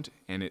around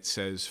and it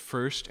says,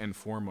 first and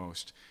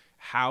foremost,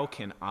 how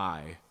can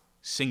I,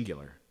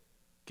 singular,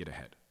 get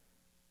ahead?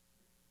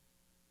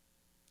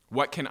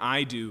 What can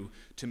I do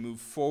to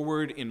move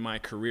forward in my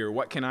career?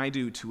 What can I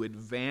do to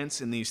advance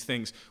in these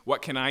things?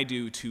 What can I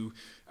do to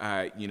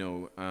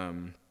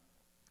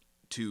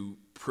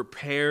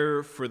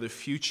prepare for the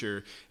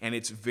future? And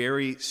it's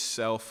very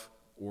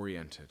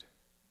self-oriented.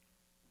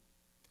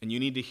 And you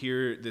need to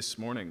hear this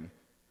morning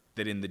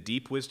that in the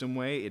deep wisdom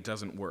way, it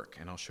doesn't work.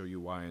 And I'll show you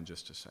why in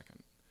just a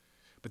second.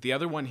 But the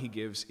other one he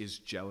gives is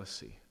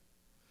jealousy,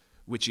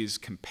 which is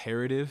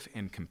comparative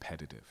and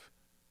competitive.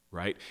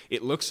 Right?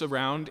 It looks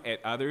around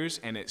at others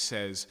and it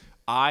says,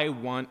 I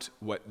want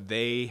what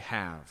they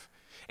have.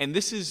 And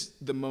this is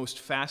the most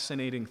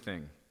fascinating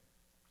thing.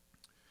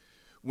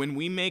 When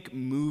we make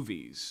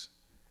movies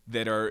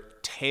that are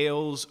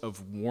tales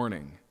of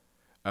warning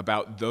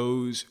about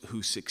those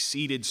who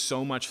succeeded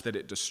so much that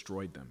it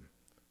destroyed them,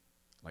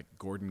 like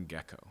Gordon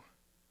Gekko,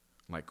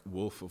 like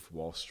Wolf of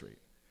Wall Street,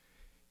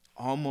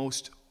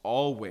 almost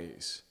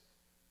always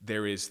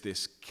there is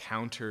this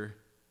counter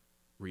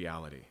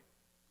reality,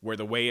 where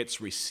the way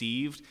it's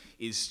received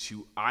is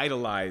to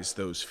idolize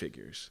those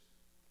figures,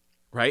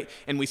 right?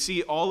 And we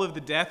see all of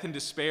the death and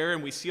despair,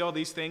 and we see all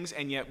these things,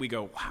 and yet we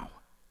go, wow,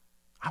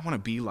 I want to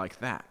be like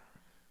that.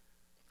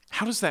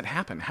 How does that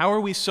happen? How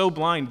are we so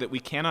blind that we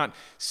cannot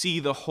see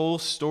the whole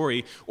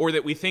story, or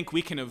that we think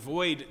we can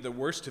avoid the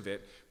worst of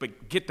it,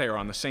 but get there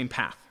on the same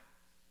path?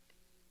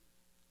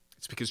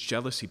 It's because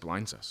jealousy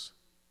blinds us.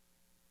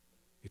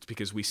 It's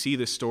because we see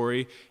the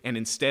story, and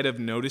instead of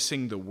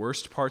noticing the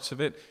worst parts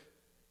of it,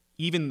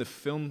 even the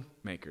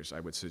filmmakers,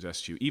 I would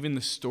suggest to you, even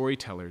the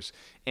storytellers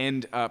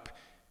end up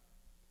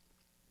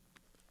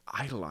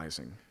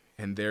idolizing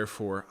and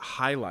therefore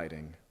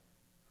highlighting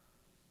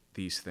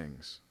these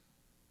things.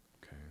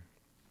 Okay.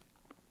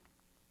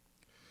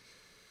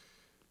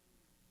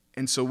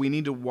 And so we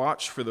need to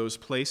watch for those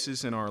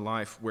places in our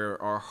life where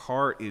our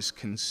heart is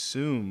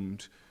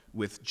consumed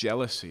with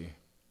jealousy.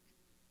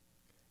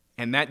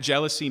 And that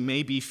jealousy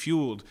may be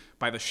fueled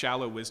by the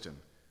shallow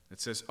wisdom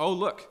that says, oh,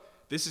 look,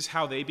 this is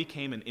how they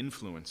became an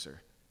influencer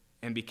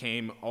and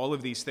became all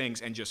of these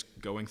things, and just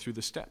going through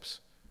the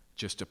steps,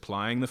 just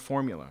applying the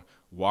formula,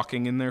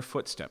 walking in their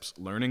footsteps,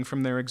 learning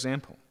from their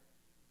example.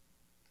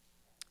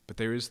 But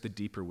there is the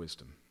deeper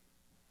wisdom.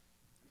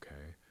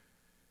 Okay?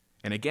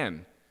 And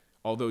again,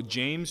 although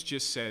James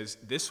just says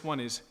this one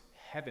is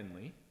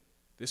heavenly,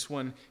 this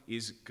one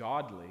is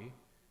godly,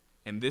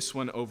 and this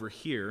one over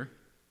here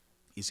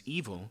is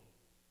evil,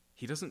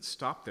 he doesn't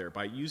stop there.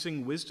 By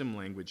using wisdom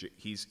language,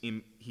 he's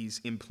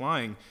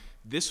implying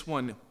this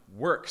one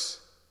works,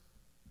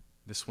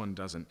 this one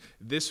doesn't.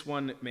 This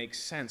one makes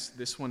sense,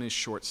 this one is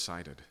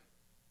short-sighted.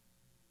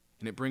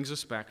 And it brings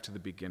us back to the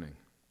beginning.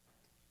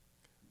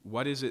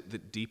 What is it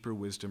that deeper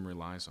wisdom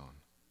relies on?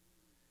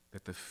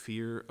 That the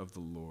fear of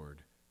the Lord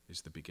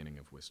is the beginning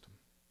of wisdom.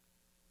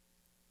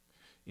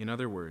 In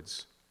other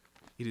words,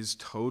 it is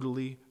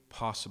totally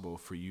possible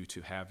for you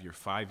to have your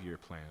 5-year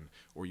plan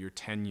or your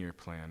 10-year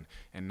plan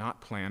and not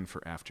plan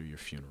for after your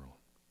funeral.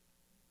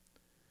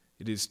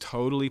 It is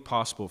totally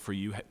possible for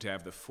you to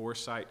have the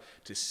foresight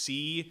to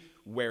see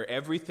where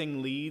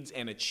everything leads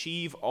and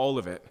achieve all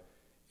of it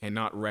and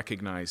not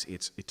recognize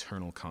its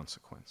eternal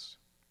consequence.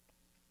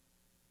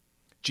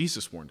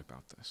 Jesus warned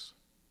about this.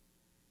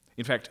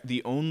 In fact,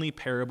 the only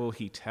parable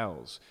he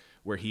tells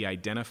where he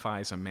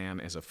identifies a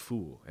man as a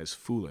fool, as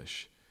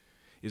foolish,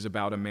 is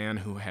about a man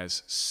who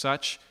has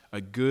such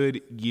a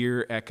good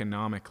year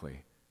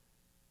economically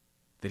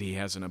that he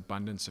has an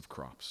abundance of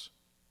crops.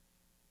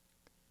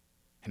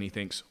 And he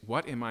thinks,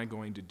 what am I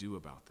going to do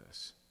about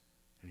this?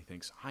 And he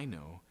thinks, I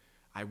know,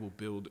 I will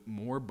build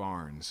more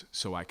barns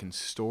so I can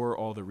store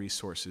all the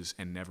resources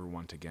and never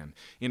want again.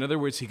 In other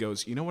words, he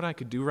goes, you know what I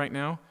could do right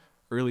now?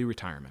 Early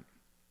retirement.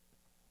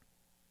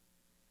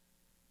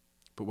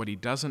 But what he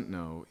doesn't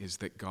know is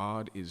that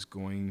God is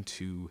going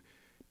to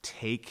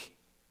take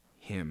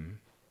him.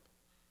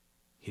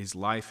 His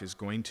life is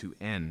going to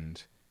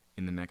end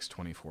in the next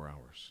 24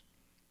 hours,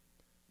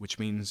 which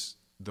means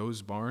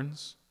those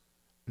barns,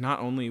 not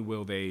only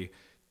will they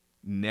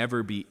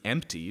never be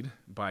emptied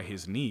by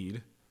his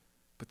need,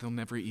 but they'll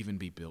never even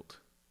be built.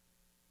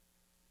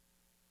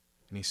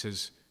 And he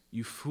says,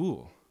 "You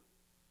fool,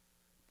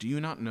 do you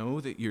not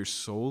know that your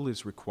soul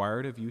is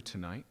required of you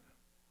tonight?"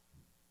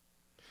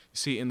 You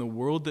see, in the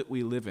world that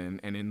we live in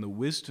and in the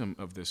wisdom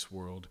of this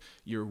world,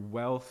 your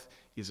wealth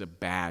is a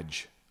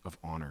badge of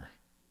honor,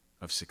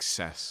 of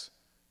success,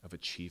 of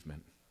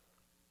achievement.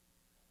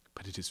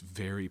 But it is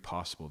very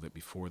possible that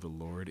before the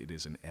Lord it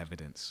is an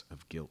evidence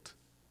of guilt.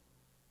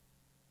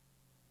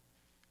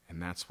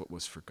 And that's what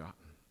was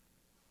forgotten.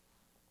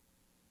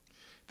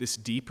 This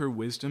deeper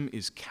wisdom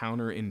is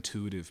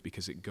counterintuitive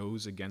because it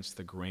goes against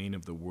the grain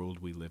of the world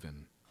we live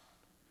in.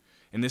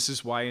 And this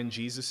is why in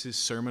Jesus'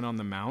 Sermon on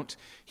the Mount,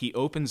 he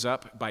opens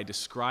up by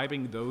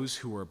describing those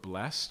who are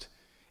blessed,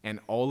 and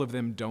all of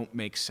them don't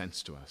make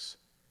sense to us.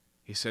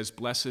 He says,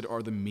 "Blessed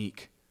are the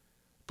meek.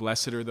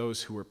 Blessed are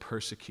those who are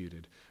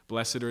persecuted.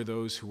 Blessed are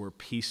those who are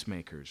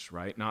peacemakers,"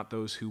 right? Not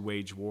those who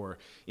wage war.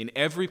 In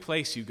every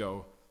place you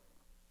go,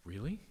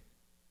 really?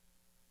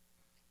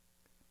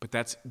 But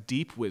that's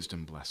deep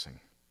wisdom blessing.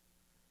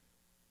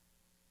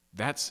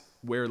 That's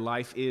where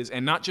life is,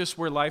 and not just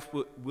where life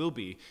will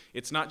be.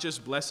 It's not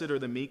just blessed are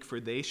the meek,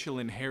 for they shall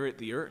inherit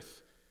the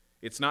earth.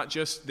 It's not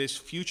just this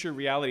future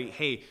reality,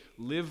 hey,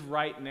 live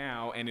right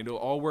now and it'll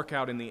all work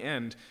out in the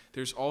end.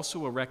 There's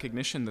also a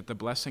recognition that the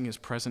blessing is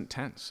present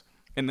tense,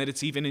 and that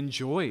it's even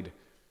enjoyed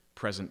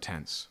present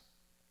tense.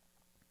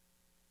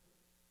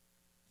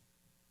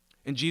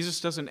 And Jesus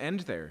doesn't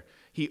end there.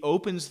 He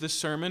opens the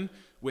sermon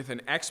with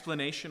an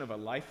explanation of a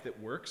life that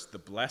works, the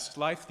blessed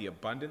life, the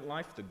abundant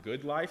life, the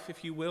good life,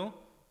 if you will.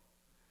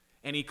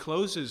 And he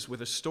closes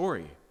with a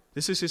story.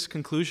 This is his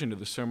conclusion to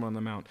the Sermon on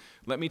the Mount.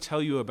 "Let me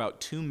tell you about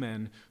two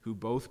men who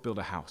both built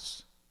a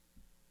house."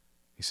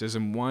 He says,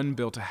 "And one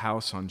built a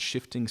house on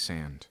shifting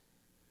sand.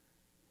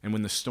 And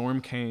when the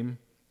storm came,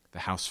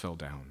 the house fell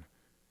down.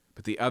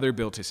 But the other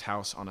built his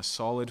house on a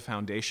solid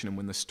foundation, and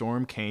when the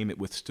storm came, it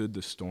withstood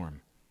the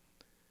storm."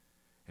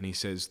 And he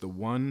says, "The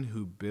one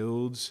who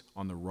builds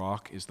on the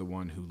rock is the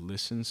one who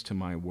listens to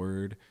my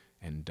word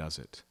and does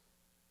it.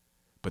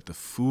 But the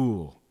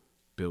fool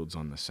builds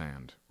on the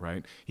sand,"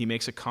 right? He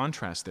makes a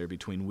contrast there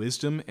between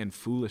wisdom and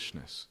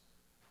foolishness.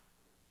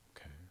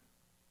 Okay.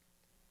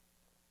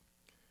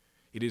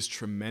 It is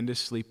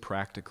tremendously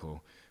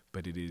practical,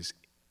 but it is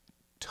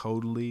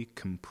totally,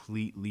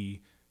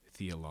 completely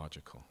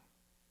theological.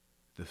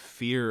 The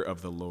fear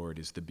of the Lord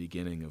is the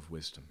beginning of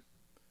wisdom.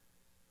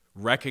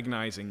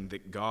 Recognizing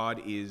that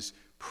God is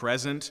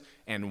present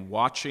and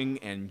watching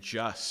and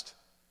just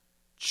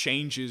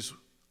changes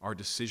our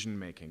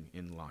decision-making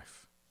in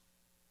life.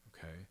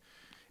 Okay?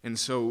 And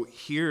so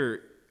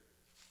here,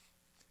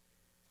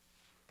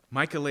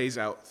 Micah lays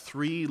out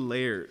 3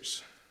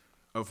 layers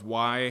of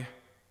why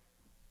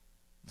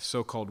the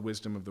so-called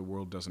wisdom of the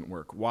world doesn't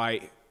work,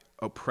 why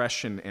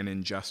oppression and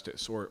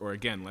injustice, or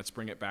again, let's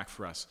bring it back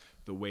for us,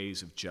 the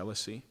ways of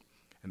jealousy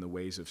and the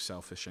ways of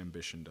selfish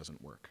ambition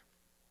doesn't work.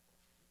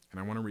 And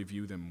I want to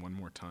review them one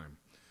more time.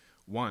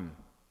 1,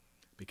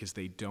 because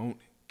they don't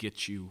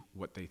get you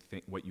what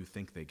you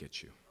think they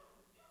get you.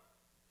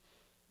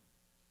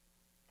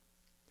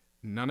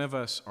 None of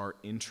us are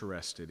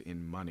interested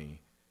in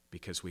money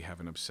because we have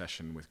an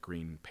obsession with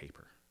green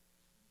paper.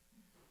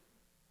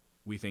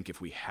 We think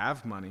if we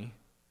have money,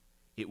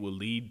 it will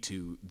lead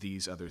to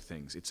these other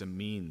things. It's a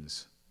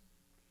means.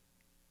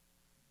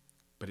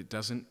 But it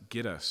doesn't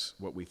get us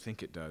what we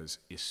think it does,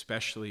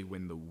 especially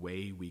when the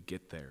way we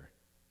get there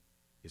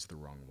is the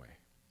wrong way.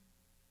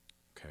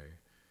 Okay?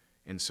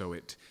 And so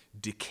it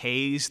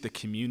decays the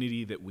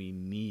community that we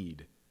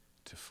need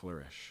to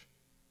flourish.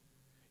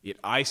 It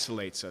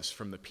isolates us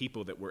from the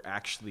people that we're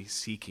actually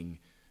seeking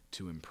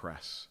to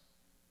impress.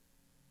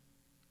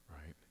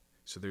 Right?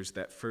 So there's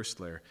that first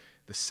layer.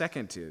 The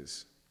second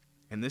is,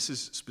 and this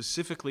is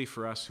specifically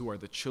for us who are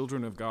the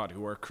children of God,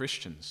 who are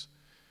Christians,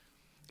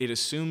 it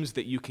assumes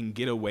that you can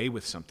get away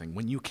with something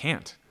when you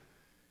can't,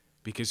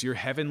 because your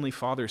heavenly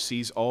Father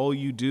sees all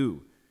you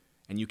do.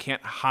 And you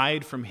can't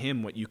hide from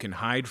him what you can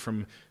hide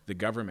from the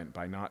government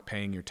by not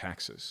paying your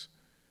taxes,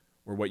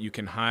 or what you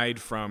can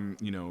hide from,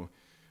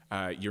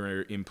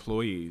 your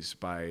employees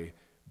by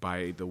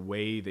the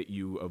way that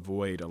you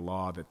avoid a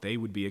law that they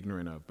would be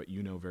ignorant of, but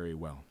you know very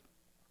well,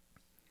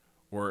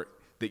 or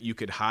that you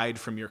could hide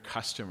from your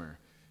customer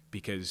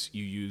because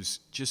you use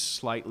just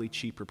slightly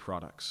cheaper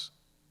products,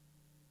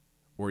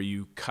 or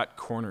you cut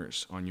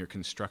corners on your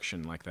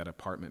construction like that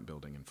apartment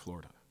building in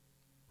Florida.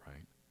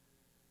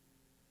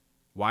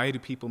 Why do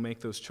people make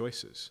those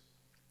choices?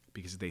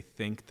 Because they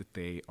think that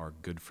they are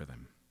good for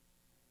them.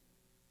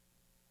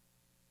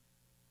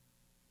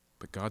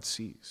 But God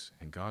sees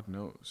and God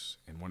knows.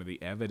 And one of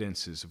the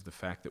evidences of the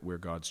fact that we're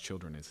God's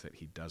children is that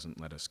he doesn't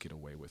let us get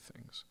away with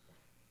things.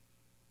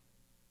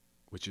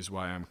 Which is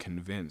why I'm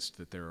convinced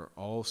that there are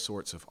all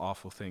sorts of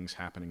awful things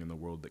happening in the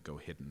world that go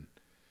hidden.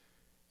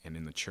 And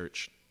in the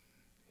church,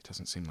 it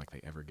doesn't seem like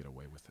they ever get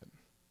away with it.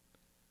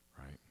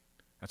 Right?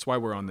 That's why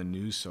we're on the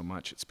news so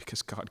much. It's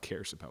because God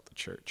cares about the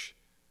church.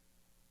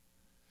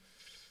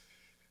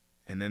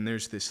 And then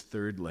there's this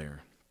third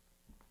layer.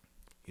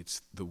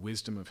 It's the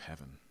wisdom of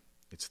heaven.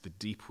 It's the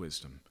deep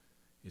wisdom.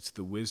 It's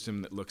the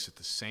wisdom that looks at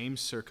the same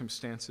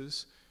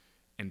circumstances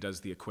and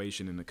does the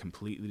equation in a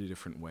completely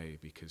different way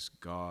because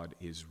God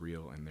is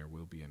real and there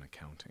will be an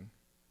accounting.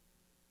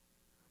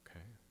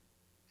 Okay?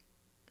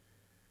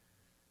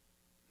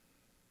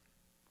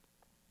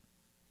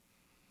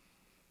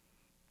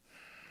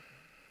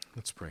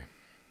 Let's pray.